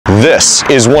This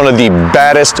is one of the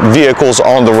baddest vehicles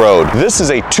on the road. This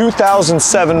is a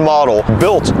 2007 model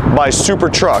built by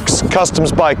SUPERTRUCK,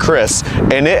 customs by Chris,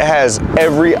 and it has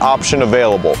every option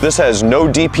available. This has no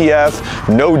DPF,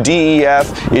 no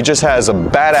DEF. It just has a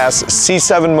badass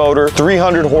C7 motor,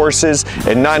 300 horses,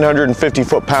 and 950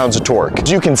 foot-pounds of torque.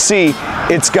 As you can see,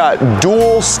 it's got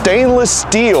dual stainless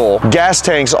steel gas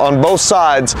tanks on both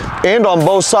sides, and on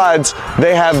both sides,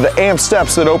 they have the amp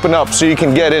steps that open up so you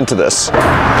can get into this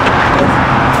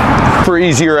for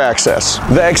easier access.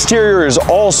 The exterior is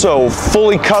also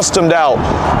fully customed out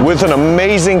with an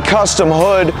amazing custom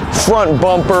hood, front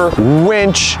bumper,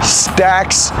 winch,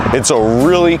 stacks. It's a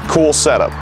really cool setup.